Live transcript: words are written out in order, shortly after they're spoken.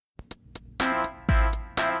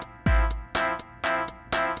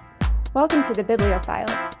Welcome to the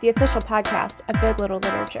Bibliophiles, the official podcast of Big Little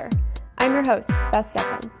Literature. I'm your host, Beth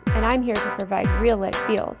Stephens, and I'm here to provide real lit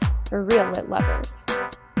feels for real lit lovers.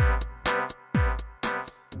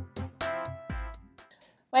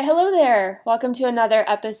 Why, hello there! Welcome to another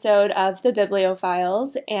episode of the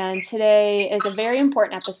Bibliophiles, and today is a very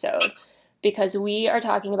important episode because we are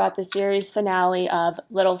talking about the series finale of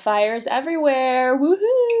Little Fires Everywhere.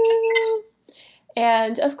 Woohoo!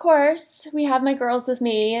 And of course, we have my girls with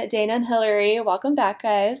me, Dana and Hillary. Welcome back,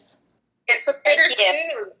 guys. It's a bittersweet.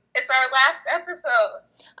 It's our last episode.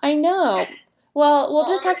 I know. Well, we'll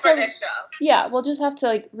just have to. This show. Yeah, we'll just have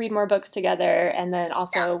to read more books together, and then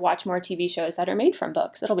also watch more TV shows that are made from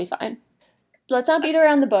books. It'll be fine. Let's not beat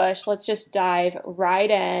around the bush. Let's just dive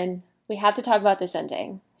right in. We have to talk about this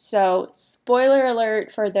ending. So, spoiler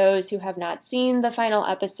alert for those who have not seen the final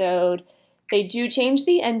episode. They do change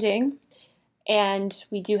the ending. And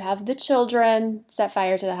we do have the children set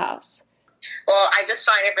fire to the house. Well, I just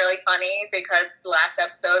find it really funny because last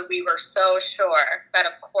episode we were so sure that,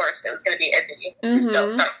 of course, it was going to be Izzy who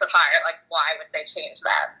still starts the fire. Why would they change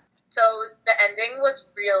that? So the ending was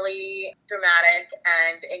really dramatic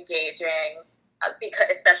and engaging,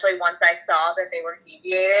 because especially once I saw that they were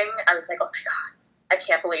deviating, I was like, oh my God, I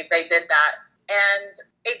can't believe they did that. And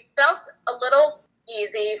it felt a little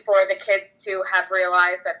easy for the kids to have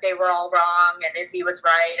realized that they were all wrong and Izzy was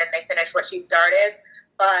right and they finished what she started.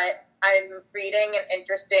 But I'm reading an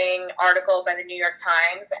interesting article by the New York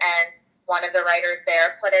Times, and one of the writers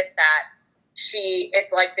there put it that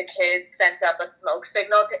it's like the kids sent up a smoke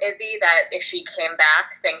signal to Izzy that if she came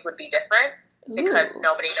back, things would be different because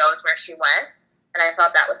nobody knows where she went. And I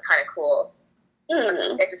thought that was kind of cool.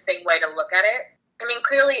 Interesting way to look at it. I mean,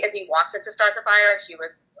 clearly Izzy wanted to start the fire. She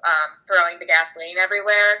was throwing the gasoline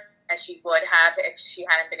everywhere, as she would have if she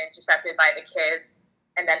hadn't been intercepted by the kids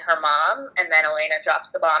and then her mom. And then Elena drops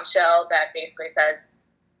the bombshell that basically says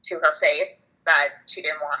to her face that she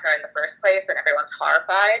didn't want her in the first place, and everyone's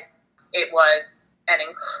horrified. It was an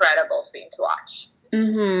incredible scene to watch.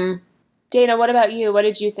 Dana, what about you? What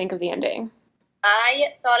did you think of the ending?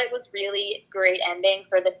 I thought it was really great ending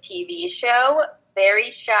for the TV show.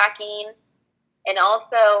 Very shocking. And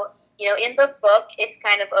also, in the book, it's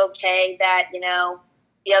kind of okay that,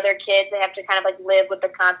 the other kids, they have to kind of live with the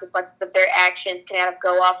consequences of their actions, kind of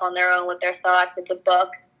go off on their own with their thoughts. It's a book.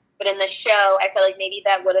 But in the show, I feel like maybe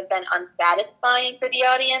that would have been unsatisfying for the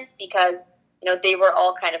audience because, they were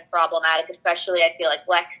all kind of problematic, especially I feel like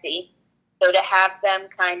Lexi. So to have them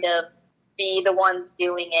kind of be the ones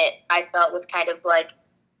doing it, I felt was kind of like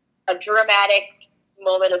a dramatic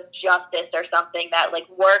moment of justice or something that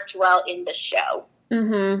worked well in the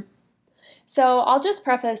show. So I'll just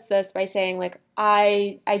preface this by saying,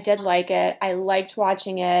 I did like it. I liked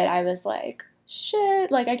watching it. I was like,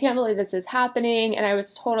 shit, I can't believe this is happening. And I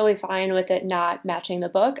was totally fine with it not matching the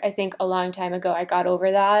book. I think a long time ago I got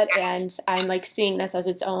over that. And I'm seeing this as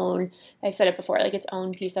its own, I've said it before, its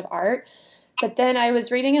own piece of art. But then I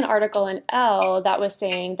was reading an article in Elle that was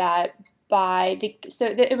saying that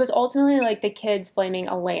it was ultimately the kids blaming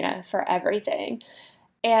Elena for everything.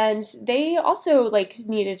 And they also,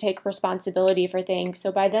 need to take responsibility for things.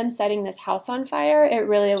 So by them setting this house on fire, it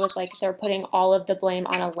really was they're putting all of the blame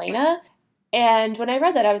on Elena. And when I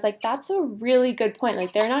read that, I was like, that's a really good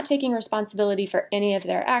point. They're not taking responsibility for any of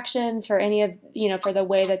their actions, for any of, for the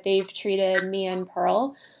way that they've treated Mia and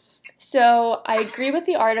Pearl. So I agree with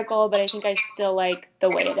the article, but I think I still like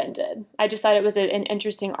the way it ended. I just thought it was an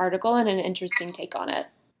interesting article and an interesting take on it.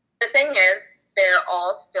 The thing is, they're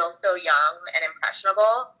all still so young and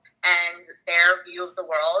impressionable, and their view of the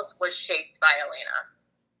world was shaped by Elena.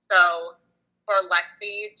 So for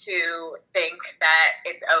Lexi to think that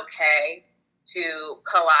it's okay to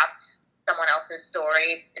co-opt someone else's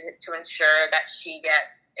story to ensure that she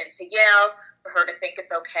gets into Yale, for her to think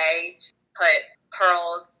it's okay to put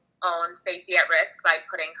Pearl's own safety at risk by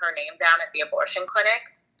putting her name down at the abortion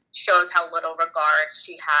clinic, shows how little regard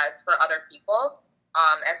she has for other people.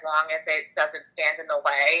 As long as it doesn't stand in the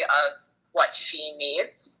way of what she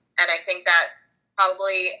needs. And I think that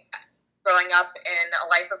probably growing up in a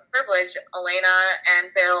life of privilege, Elena and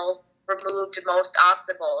Bill removed most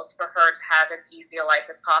obstacles for her to have as easy a life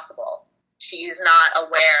as possible. She's not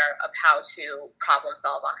aware of how to problem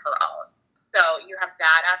solve on her own. So you have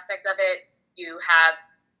that aspect of it. You have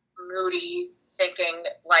Moody thinking,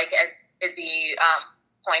 as Izzy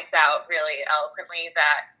points out really eloquently,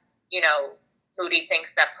 that, Moody thinks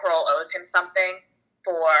that Pearl owes him something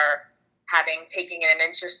for having taken an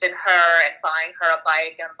interest in her and buying her a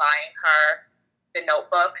bike and buying her the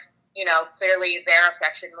notebooks. Clearly their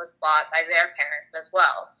affection was bought by their parents as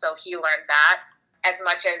well. So he learned that. as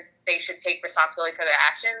much as they should take responsibility for their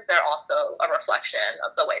actions, they're also a reflection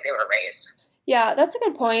of the way they were raised. Yeah, that's a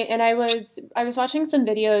good point. And I was watching some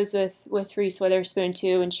videos with Reese Witherspoon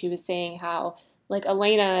too, and she was saying how like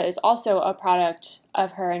Elena is also a product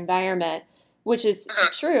of her environment, which is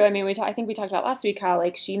true. I mean, I think we talked about last week how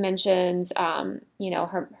like she mentions, her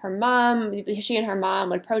mom, she and her mom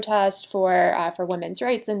would protest for women's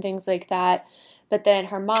rights and things like that. But then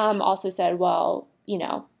her mom also said, well,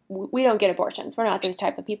 we don't get abortions. We're not those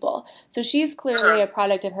type of people. So she's clearly a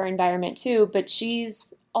product of her environment too, but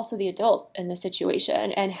she's also the adult in the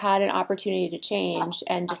situation and had an opportunity to change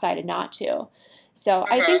and decided not to. So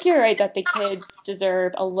I think you're right that the kids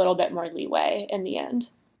deserve a little bit more leeway in the end.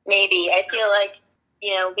 Maybe. I feel like,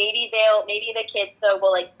 maybe the kids though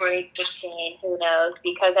will like break the chain, who knows?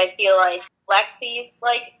 Because I feel like Lexi's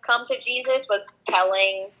like come to Jesus was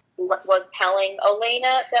telling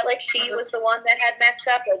Elena that like she was the one that had messed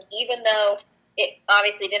up. Like even though it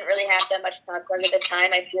obviously didn't really have that much consequence at the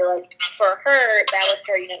time, I feel like for her that was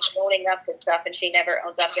her, owning up to stuff, and she never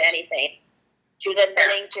owns up to anything. She was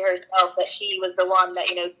admitting to herself that she was the one that,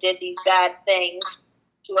 did these bad things.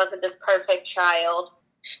 She wasn't this perfect child.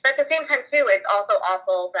 But at the same time, too, it's also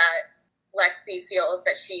awful that Lexi feels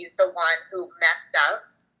that she's the one who messed up,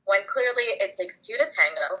 when clearly it takes two to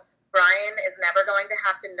tango. Brian is never going to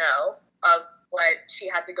have to know of what she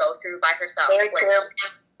had to go through by herself,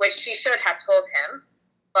 which she should have told him.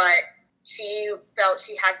 But she felt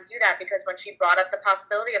she had to do that because when she brought up the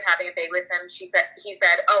possibility of having a baby with him, he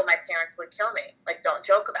said, "Oh, my parents would kill me. Like, don't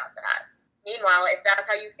joke about that." Meanwhile, if that's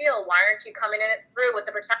how you feel, why aren't you coming in through with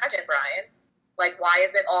the protection, Brian? Like, why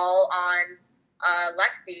is it all on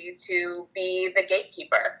Lexi to be the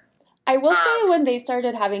gatekeeper? I will say when they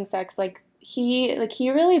started having sex,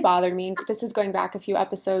 he really bothered me. This is going back a few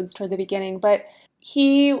episodes toward the beginning, but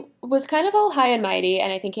he was kind of all high and mighty,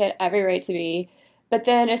 and I think he had every right to be. But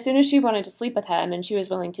then as soon as she wanted to sleep with him and she was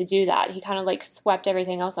willing to do that, he kind of like swept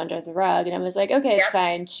everything else under the rug. And I was like, okay, it's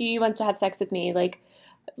fine. She wants to have sex with me.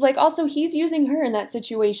 Like also he's using her in that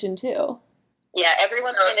situation too. Yeah,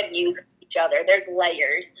 everyone's kind of using each other. There's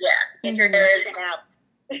layers. Yeah. If you're there and out.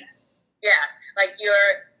 Yeah. Like you're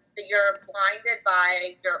blinded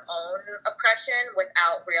by your own oppression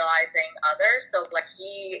without realizing others. So like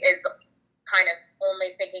he is kind of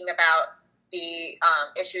only thinking about the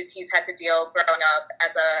issues he's had to deal growing up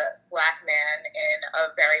as a Black man in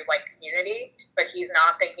a very white community, but he's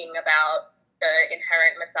not thinking about the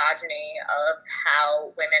inherent misogyny of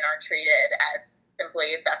how women are treated as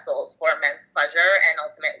simply vessels for men's pleasure and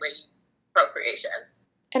ultimately procreation.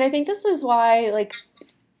 And I think this is why,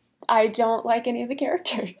 I don't like any of the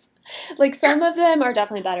characters. Some of them are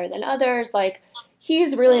definitely better than others.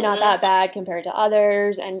 He's really not that bad compared to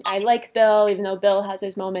others, and I like Bill, even though Bill has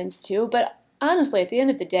his moments too, but honestly, at the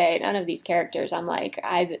end of the day, none of these characters, I'm like,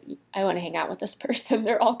 I want to hang out with this person.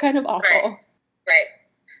 They're all kind of awful. Right.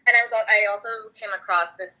 And I also came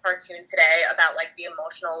across this cartoon today about, the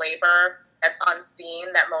emotional labor that's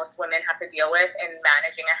unseen that most women have to deal with in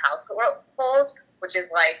managing a household, which is,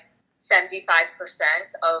 75%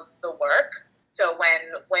 of the work. So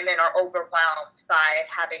when women are overwhelmed by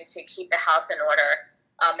having to keep the house in order,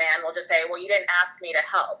 a man will just say, well, you didn't ask me to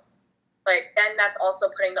help. But then that's also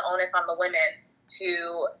putting the onus on the women to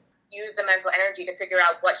use the mental energy to figure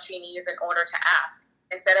out what she needs in order to ask.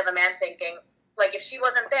 Instead of a man thinking, if she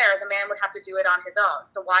wasn't there, the man would have to do it on his own.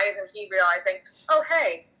 So why isn't he realizing, oh,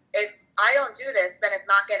 hey, if I don't do this, then it's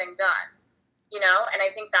not getting done. And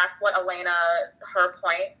I think that's what Elena, her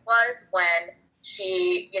point was when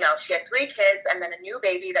she had 3 kids and then a new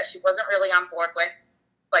baby that she wasn't really on board with,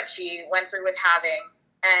 but she went through with having.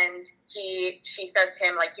 And she says to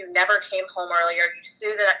him, you never came home earlier.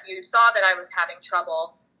 You saw that I was having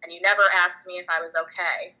trouble, and you never asked me if I was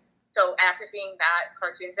okay. So after seeing that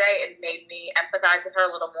cartoon today, it made me empathize with her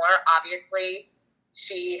a little more. Obviously,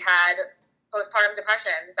 she had postpartum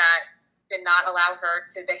depression that did not allow her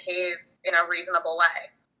to behave in a reasonable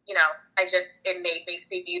way. It made me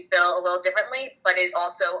see Bill a little differently, but it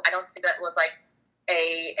also, I don't think that was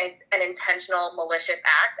an intentional malicious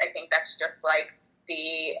act. I think that's just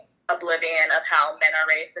the oblivion of how men are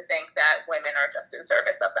raised to think that women are just in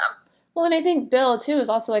service of them. Well, and I think Bill, too, is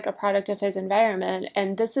also a product of his environment.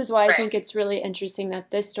 And this is why I think it's really interesting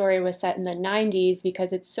that this story was set in the 90s,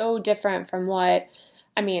 because it's so different from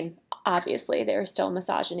obviously there's still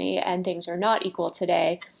misogyny and things are not equal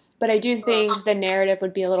today. But I do think the narrative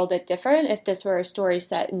would be a little bit different if this were a story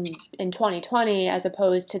set in 2020 as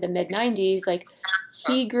opposed to the mid-90s.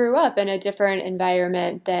 He grew up in a different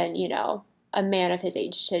environment than, a man of his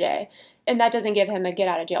age today. And that doesn't give him a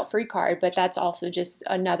get-out-of-jail-free card, but that's also just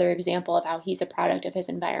another example of how he's a product of his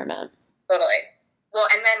environment. Totally. Well,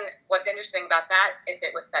 and then what's interesting about that, if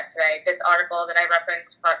it was set today, this article that I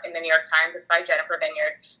referenced in the New York Times, it's by Jennifer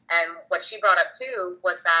Vineyard, and what she brought up too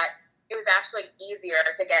was that it was actually easier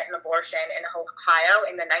to get an abortion in Ohio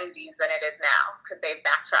in the 90s than it is now, because they've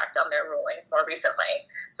backtracked on their rulings more recently.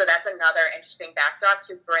 So that's another interesting backdrop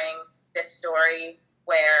to bring this story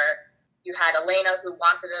where you had Elena who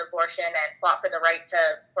wanted an abortion and fought for the right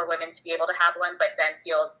for women to be able to have one, but then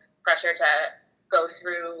feels pressure to go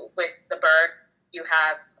through with the birth. You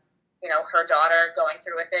have, her daughter going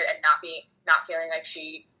through with it and not feeling like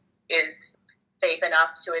she is safe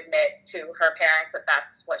enough to admit to her parents that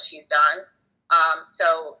that's what she's done.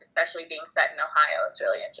 So especially being set in Ohio, it's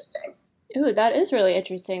really interesting. Ooh, that is really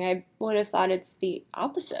interesting. I would have thought it's the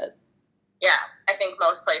opposite. Yeah, I think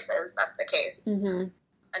most places that's the case. Mm-hmm.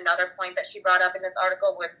 Another point that she brought up in this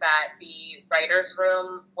article was that the writer's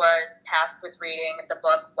room was tasked with reading the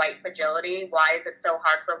book White Fragility, Why Is It So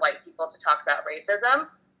Hard for White People to Talk About Racism?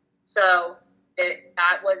 So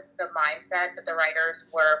that was the mindset that the writers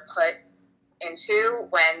were put into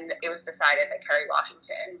when it was decided that Kerry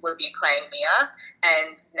Washington would be playing Mia.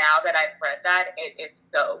 And now that I've read that, it is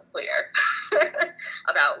so clear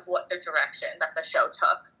about what the direction that the show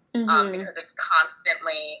took. Because it's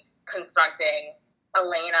constantly confronting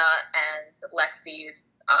Elena and Lexi's,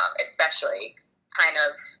 especially, kind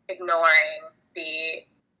of ignoring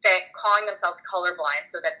calling themselves colorblind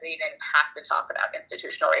so that they didn't have to talk about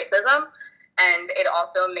institutional racism. And it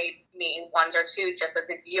also made me wonder, too, just as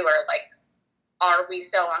a viewer, like, are we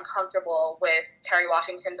so uncomfortable with Kerry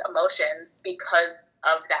Washington's emotions because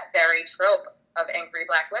of that very trope of angry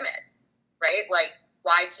Black women, right? Like,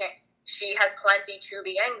 why can't she has plenty to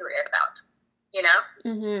be angry about,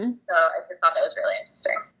 Mm-hmm. So I just thought that was really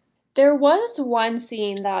interesting. There was one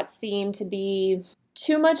scene that seemed to be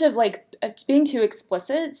too much of being too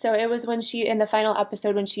explicit. So it was when in the final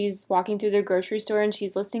episode, when she's walking through the grocery store and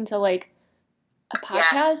she's listening to a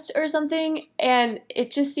podcast or something, and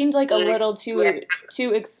it just seemed like a little too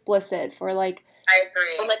explicit for I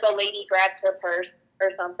agree. Or a lady grabs her purse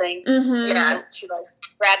or something. Mm-hmm. Yeah. She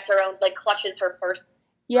grabs her own, clutches her purse.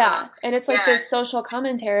 Yeah, and it's this social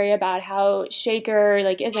commentary about how Shaker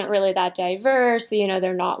isn't really that diverse.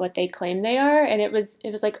 They're not what they claim they are, and it was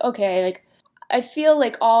okay. I feel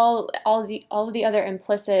like all of the other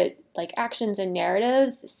implicit actions and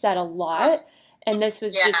narratives said a lot, and this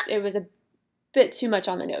was just it was a bit too much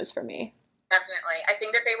on the nose for me. Definitely, I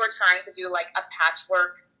think that they were trying to do a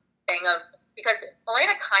patchwork thing of, because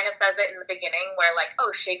Elena kind of says it in the beginning where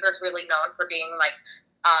Shaker's really known for being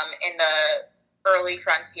in the early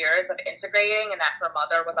frontiers of integrating, and that her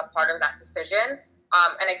mother was a part of that decision.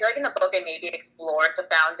 And I feel like in the book they maybe explored the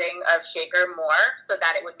founding of Shaker more so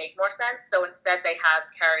that it would make more sense. So instead they have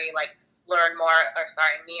Mia learn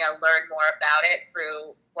more about it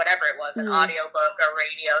through whatever it was, an audiobook or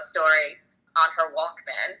radio story on her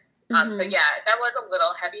Walkman. So yeah, that was a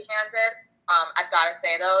little heavy-handed. I've got to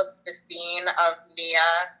say though, the scene of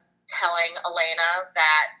Mia telling Elena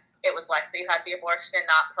that it was Lexi who had the abortion and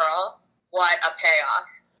not Pearl, what a payoff.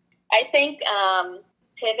 I think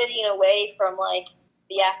pivoting away from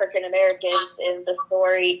the African Americans in the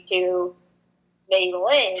story to Mei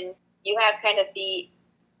Ling, you have kind of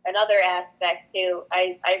another aspect too.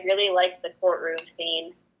 I really liked the courtroom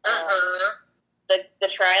scene. The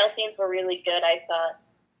trial scenes were really good, I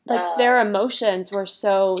thought. Their emotions were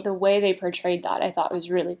the way they portrayed that, I thought was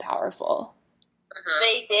really powerful.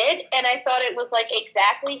 They did, and I thought it was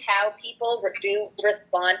exactly how people do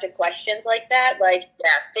respond to questions like that.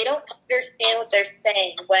 They don't understand what they're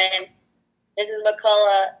saying when Mrs.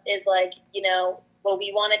 McCullough is well,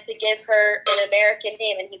 we wanted to give her an American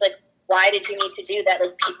name, and he's like, why did you need to do that?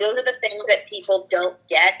 Those are the things that people don't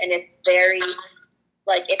get, and it's very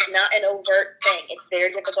it's not an overt thing. It's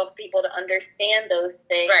very difficult for people to understand those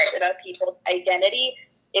things about people's identity.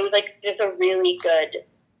 It was just a really good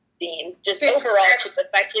scene, just overall,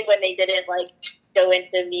 especially when they didn't go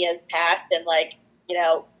into Mia's past and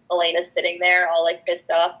Elena's sitting there all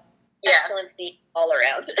pissed off. Yeah. Excellent scene all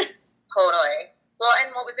around. Totally. Well,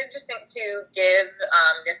 and what was interesting to give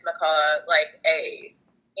Miss McCullough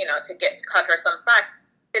to cut her some slack.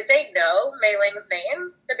 Did they know Mei Ling's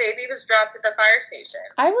name? The baby was dropped at the fire station.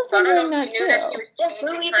 I was wondering that too. That she was changing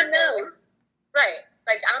who even knows? Right.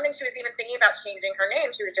 I don't think she was even thinking about changing her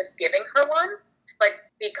name. She was just giving her one. But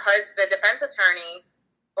because the defense attorney,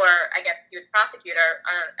 or I guess he was prosecutor,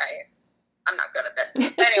 I'm not good at this.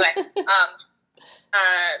 But anyway,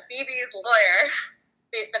 Phoebe's lawyer,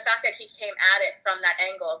 the fact that he came at it from that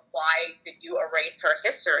angle of why did you erase her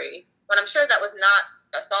history, when I'm sure that was not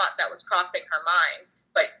a thought that was crossing her mind,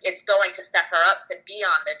 but it's going to set her up to be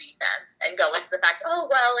on the defense and go into the fact, oh,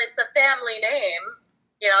 well, it's a family name.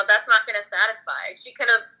 That's not going to satisfy.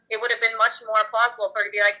 It would have been much more plausible for her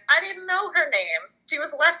to be like, I didn't know her name. She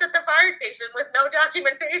was left at the fire station with no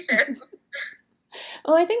documentation.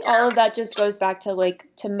 Well, I think all of that just goes back to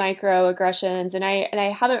to microaggressions, and I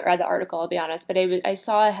haven't read the article, I'll be honest, but I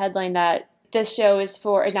saw a headline that this show is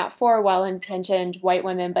not for well-intentioned white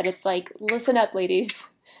women, but it's like, listen up, ladies.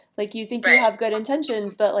 Like, you think you have good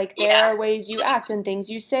intentions, but there are ways you act and things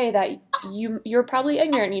you say that you're probably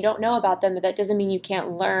ignorant and you don't know about them, but that doesn't mean you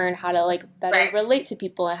can't learn how to better relate to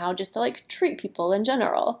people and how just to treat people in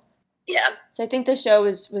general. Yeah. So I think the show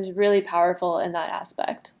was really powerful in that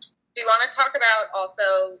aspect. Do you want to talk about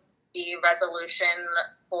also the resolution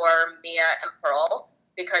for Mia and Pearl?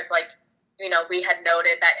 Because we had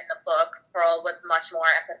noted that in the book, Pearl was much more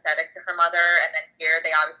empathetic to her mother, and then here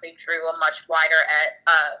they obviously drew a much wider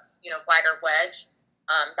wedge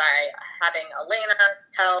by having Elena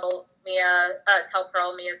tell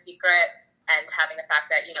Pearl Mia's secret, and having the fact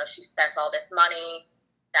that she spent all this money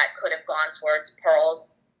that could have gone towards Pearl's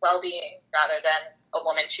well-being rather than a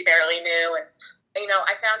woman she barely knew. And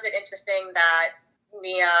I found it interesting that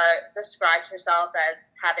Mia described herself as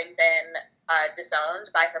having been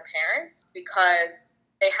disowned by her parents, because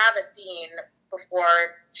they have a scene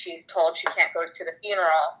before she's told she can't go to the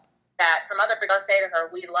funeral that her mother does say to her,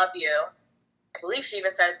 "We love you." I believe she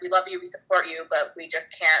even says, "We love you, we support you, but we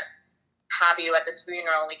just can't have you at this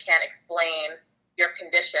funeral. We can't explain your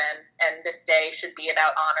condition, and this day should be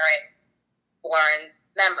about honoring Warren's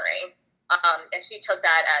memory." And she took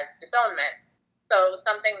that as disownment. So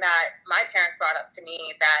something that my parents brought up to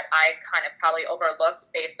me that I kind of probably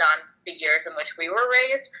overlooked based on the years in which we were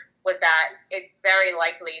raised was that it's very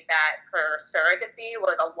likely that her surrogacy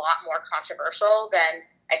was a lot more controversial than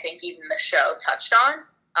I think even the show touched on.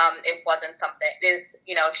 It wasn't something,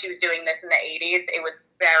 if she was doing this in the 80s, it was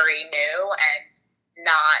very new and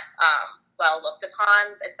not well looked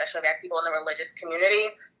upon, especially by people in the religious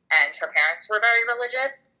community, and her parents were very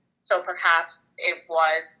religious. So perhaps it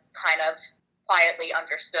was kind of quietly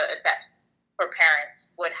understood that her parents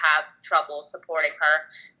would have trouble supporting her,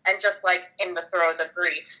 and just in the throes of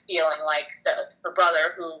grief, feeling like her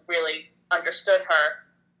brother, who really understood her,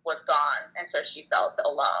 was gone, and so she felt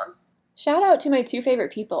alone. Shout out to my two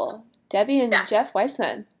favorite people, Debbie and Jeff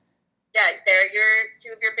Weissman. Yeah, they're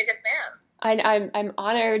two of your biggest fans. I'm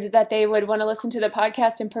honored that they would want to listen to the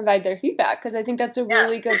podcast and provide their feedback, because I think that's a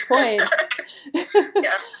really good point.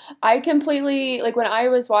 Yeah. I completely, when I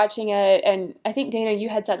was watching it, and I think, Dana, you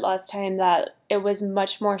had said last time that it was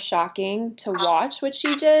much more shocking to watch what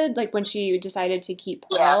she did, when she decided to keep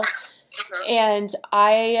Pearl. Yeah. Mm-hmm. And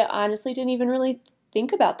I honestly didn't even really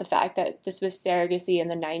think about the fact that this was surrogacy in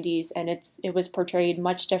the 90s, and it was portrayed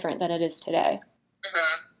much different than it is today.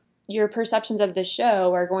 Mm-hmm. Your perceptions of the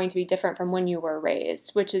show are going to be different from when you were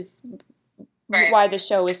raised, which is why the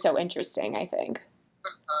show is so interesting, I think.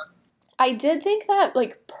 Mm-hmm. I did think that,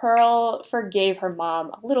 Pearl forgave her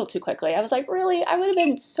mom a little too quickly. I was like, really? I would have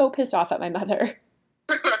been so pissed off at my mother.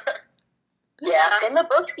 Yeah, in the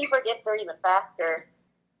book, she forgives her even faster.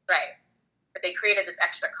 Right. But they created this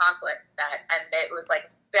extra conflict and it was,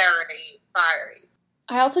 very fiery.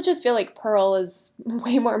 I also just feel like Pearl is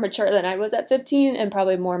way more mature than I was at 15, and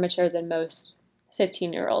probably more mature than most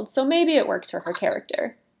 15-year-olds. So maybe it works for her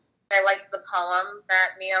character. I like the poem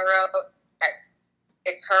that Mia wrote.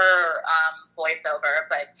 It's her voiceover,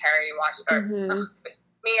 but Kerry Washington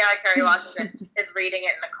is reading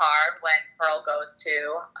it in the car when Pearl goes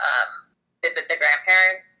to visit the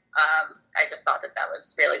grandparents. I just thought that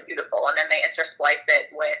was really beautiful. And then they intersplice it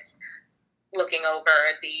with looking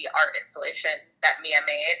over the art installation that Mia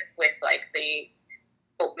made with the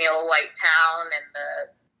oatmeal white town and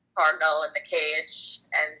the cardinal in the cage,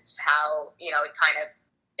 and how it kind of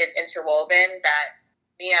is interwoven that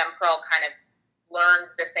Mia and Pearl kind of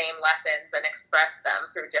learns the same lessons and express them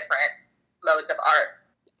through different modes of art.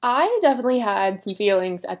 I definitely had some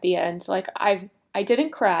feelings at the end. I didn't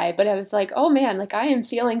cry, but I was like, oh man, I am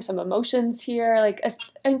feeling some emotions here.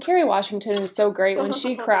 And Kerry Washington is so great. When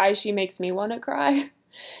she cries, she makes me want to cry.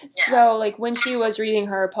 Yeah. So when she was reading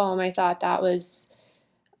her poem, I thought that was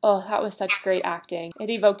such great acting. It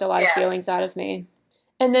evoked a lot of feelings out of me.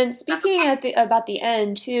 And then speaking about the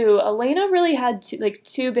end too, Elena really had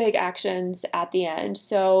two big actions at the end.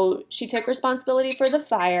 So she took responsibility for the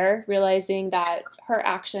fire, realizing that her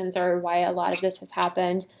actions are why a lot of this has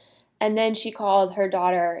happened. And then she called her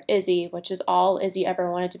daughter Izzy, which is all Izzy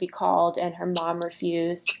ever wanted to be called, and her mom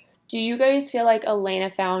refused. Do you guys feel like Elena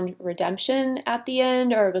found redemption at the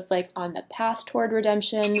end, or was on the path toward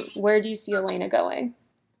redemption? Where do you see Elena going?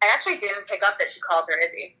 I actually didn't pick up that she called her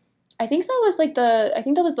Izzy. I think that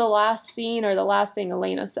was the last scene or the last thing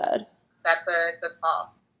Elena said. that's a good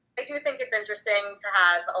call. I do think it's interesting to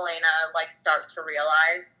have Elena, like, start to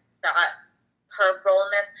realize that her role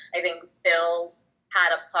in this, I think Bill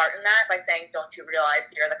had a part in that by saying, don't you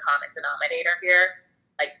realize you're the common denominator here?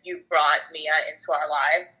 Like, you brought Mia into our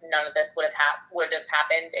lives. None of this would have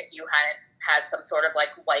happened if you hadn't had some sort of,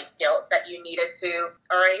 like, white guilt that you needed to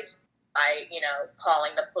erase by, you know,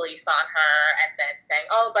 calling the police on her and then saying,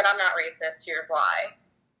 oh, but I'm not racist, here's why.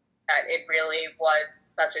 That it really was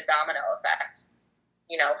such a domino effect.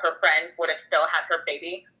 You know, her friends would have still had her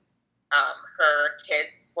baby. Her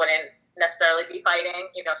kids wouldn't necessarily be fighting.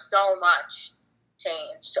 You know, so much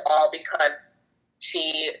changed all because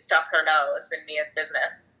she stuck her nose in Mia's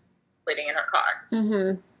business, sleeping in her car.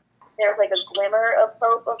 Mm-hmm. There's like a glimmer of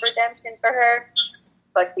hope of redemption for her,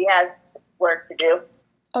 but she has work to do.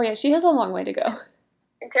 Oh, yeah, she has a long way to go.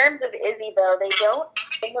 In terms of Izzy, though, they don't,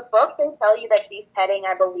 in the book, they tell you that she's heading,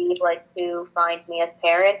 I believe, like, to find Mia's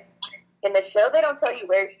parents. In the show, they don't tell you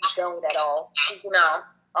where she's going at all. She's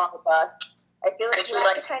on the bus. I feel like she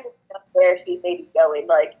has to kind of stuff where she's maybe going.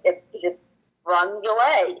 Like, if she just runs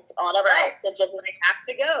away on a bus and just, like, has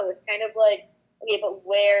to go. It's kind of like, okay, but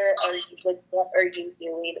where are you, like, what are you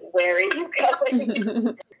doing? Where are you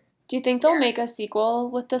going? Do you think they'll make a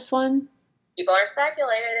sequel with this one? People are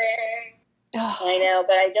speculating. I know,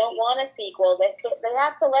 but I don't want a sequel. They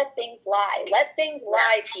have to let things lie. Let things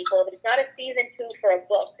lie, people. There's not a season 2 for a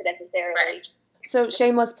book necessarily. Right. So,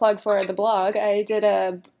 shameless plug for the blog. I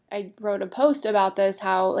wrote a post about this,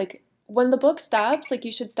 how, like, when the book stops, like,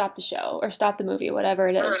 you should stop the show or stop the movie, whatever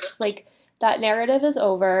it is. Like, that narrative is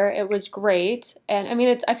over. It was great. And, I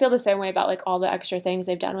mean, I feel the same way about, like, all the extra things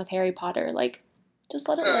they've done with Harry Potter. Like, just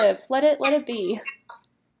let it live. Let it be.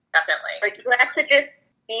 Definitely. Like, you have to just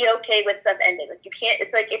be okay with some ending. Like, you can't,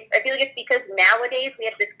 it's like, I feel like it's because nowadays we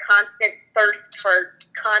have this constant thirst for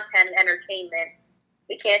content and entertainment.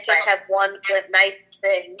 We can't just have one nice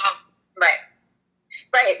thing. Right.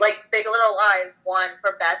 Right, like Big Little Lies won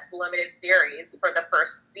for Best Limited Series for the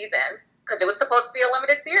first season because it was supposed to be a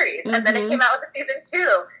limited series. And then it came out with a season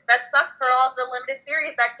 2. That sucks for all the limited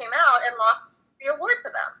series that came out and lost the award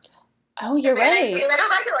to them. Oh, you're right. It's a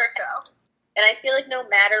regular show. And I feel like no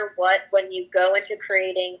matter what, when you go into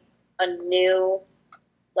creating a new,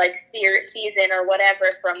 like, season or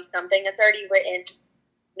whatever from something that's already written,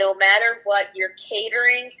 no matter what, you're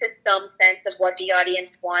catering to some sense of what the audience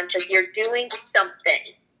wants. Like, you're doing something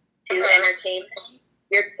to entertain them.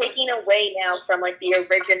 You're taking away now from, like, the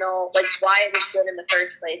original, like, why it was good in the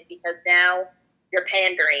first place, because now you're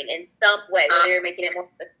pandering in some way, whether you're making it more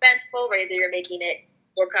suspenseful, whether you're making it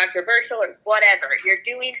more controversial or whatever. You're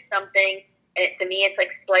doing something. To me, it's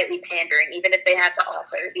like slightly pandering, even if they have to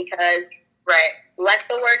offer, because let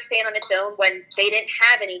the work stand on its own when they didn't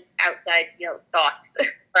have any outside, you know, thoughts.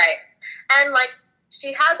 Right. And, like,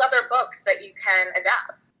 she has other books that you can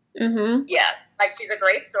adapt. Mm-hmm. Yeah. Like, she's a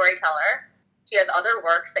great storyteller. She has other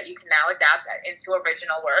works that you can now adapt into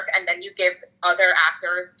original work, and then you give other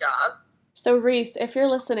actors jobs. So, Reese, if you're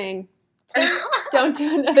listening, please don't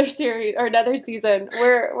do another series or another season.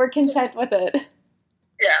 We're content with it.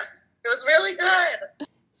 Yeah. It was really good.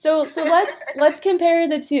 So let's compare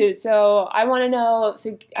the two. So I want to know.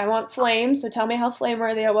 So I want Flame. So tell me how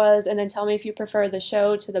flame-worthy it was, and then tell me if you prefer the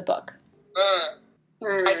show to the book. I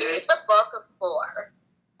gave the book a 4.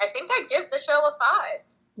 I think I give the show a 5.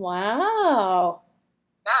 Wow.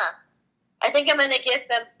 Yeah. I think I'm going to give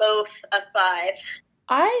them both a 5.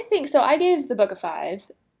 I think so. I gave the book a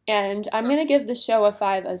 5, and I'm going to give the show a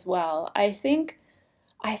 5 as well. I think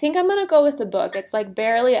I'm going to go with the book. It's like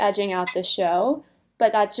barely edging out the show,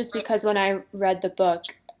 but that's just because when I read the book,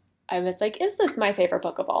 I was like, is this my favorite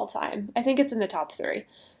book of all time? I think it's in the top 3.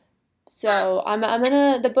 So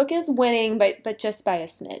the book is winning, but just by a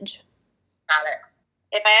smidge. Got it.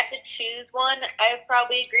 If I have to choose one, I would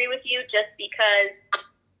probably agree with you, just because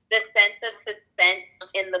the sense of suspense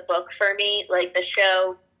in the book for me, like, the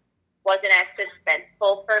show wasn't as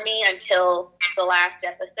suspenseful for me until the last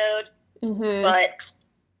episode. Mm-hmm. But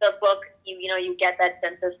the book, you know, you get that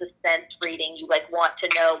sense of suspense reading. You, like, want to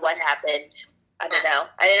know what happened. I don't know.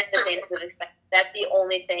 I didn't have to say this. That's the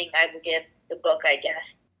only thing I would give the book, I guess.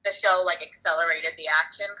 The show, like, accelerated the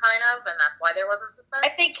action, kind of, and that's why there wasn't suspense?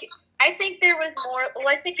 I think there was more. Well,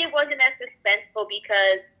 I think it wasn't as suspenseful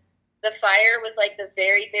because the fire was, like, the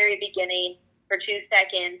very, very beginning for 2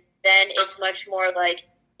 seconds. Then it's much more, like,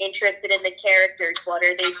 interested in the characters. What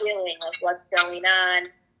are they doing? Like, what's going on?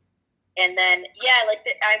 And then, yeah, like,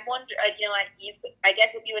 I wonder, you know, I guess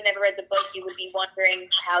if you had never read the book, you would be wondering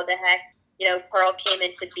how the heck, you know, Pearl came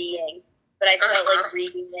into being. But I felt like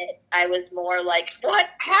reading it, I was more like, what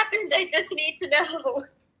happened? I just need to know.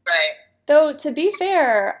 Right. Though, to be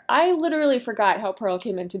fair, I literally forgot how Pearl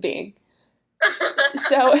came into being.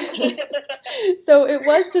 So, so it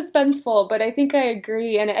was suspenseful, but I think I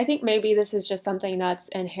agree. And I think maybe this is just something that's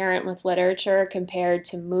inherent with literature compared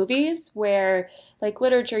to movies, where like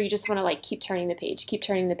literature, you just want to like keep turning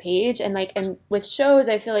the page. And like, and with shows,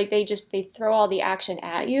 I feel like they throw all the action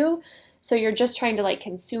at you. So you're just trying to like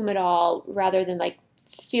consume it all rather than like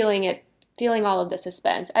feeling all of the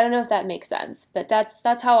suspense. I don't know if that makes sense, but that's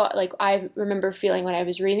how like I remember feeling when I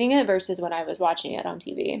was reading it versus when I was watching it on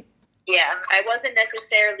TV. Yeah, I wasn't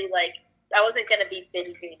necessarily like, I wasn't going to be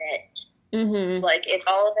binging it. Mm-hmm. Like, if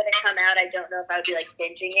all of it had come out, I don't know if I would be like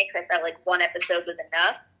binging it because I felt like one episode was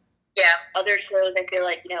enough. Yeah. Other shows, I feel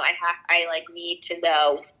like, I like need to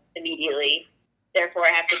know immediately. Therefore, I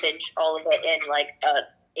have to binge all of it in like a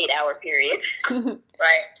 8-hour period.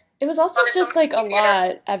 Right. It was also just like a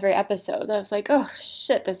lot every episode. I was like, oh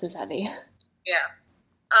shit, this is heavy. Yeah.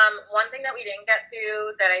 One thing that we didn't get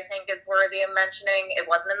to that I think is worthy of mentioning, it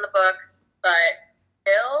wasn't in the book, but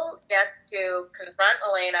Bill gets to confront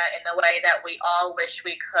Elena in the way that we all wish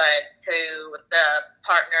we could to the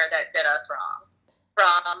partner that did us wrong.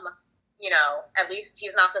 From, at least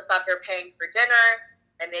he's not the sucker paying for dinner,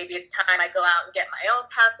 and maybe it's time I go out and get my own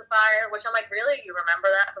pacifier, which I'm like, really? You remember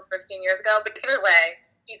that from 15 years ago? But either way,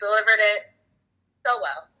 he delivered it so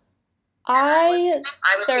well. I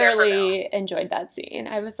thoroughly enjoyed that scene.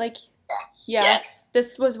 I was like, yes,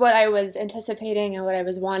 this was what I was anticipating and what I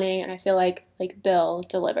was wanting, and I feel like Bill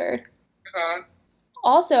delivered. Mm-hmm.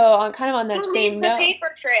 Also, on that same note, the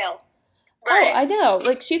paper trail. Right. Oh, I know.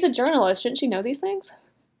 Like, she's a journalist. Shouldn't she know these things?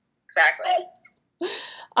 Exactly.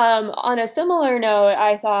 On a similar note,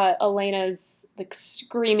 I thought Elena's like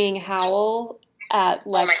screaming howl at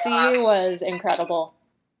Lexi was incredible.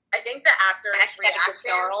 I think the actors' reactions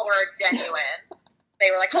were genuine.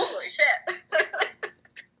 They were like, holy shit.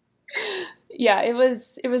 Yeah, it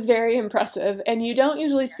was very impressive. And you don't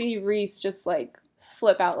usually see Reese just like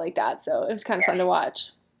flip out like that, so it was kind of fun to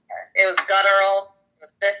watch. It was guttural, it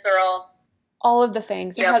was visceral. All of the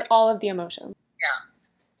things. It had all of the emotions. Yeah.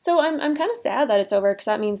 So I'm kind of sad that it's over because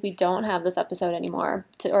that means we don't have this episode anymore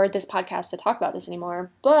or this podcast to talk about this anymore.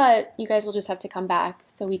 But you guys will just have to come back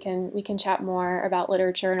so we can chat more about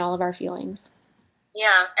literature and all of our feelings.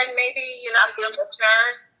 Yeah, and maybe the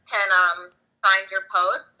listeners can find your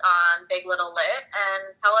post on Big Little Lit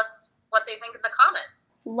and tell us what they think in the comments.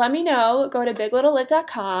 Let me know. Go to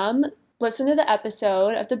biglittlelit.com. Listen to the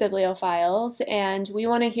episode of the Bibliophiles, and we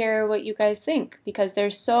want to hear what you guys think because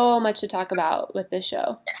there's so much to talk about with this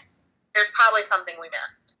show. Yeah. There's probably something we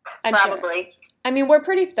missed. I'm probably. Sure. I mean, we're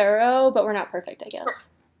pretty thorough, but we're not perfect, I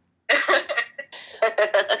guess.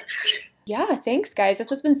 Yeah, thanks, guys.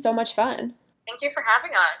 This has been so much fun. Thank you for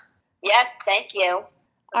having us. Yes, thank you.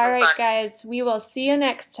 All right, guys. We will see you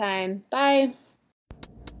next time. Bye.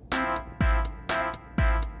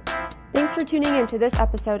 Thanks for tuning in to this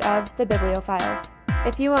episode of The Bibliophiles.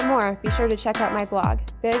 If you want more, be sure to check out my blog,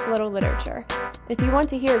 Big Little Literature. If you want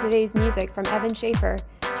to hear today's music from Evan Schaefer,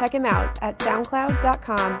 check him out at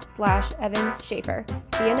soundcloud.com/Evan Schaefer.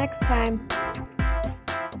 See you next time.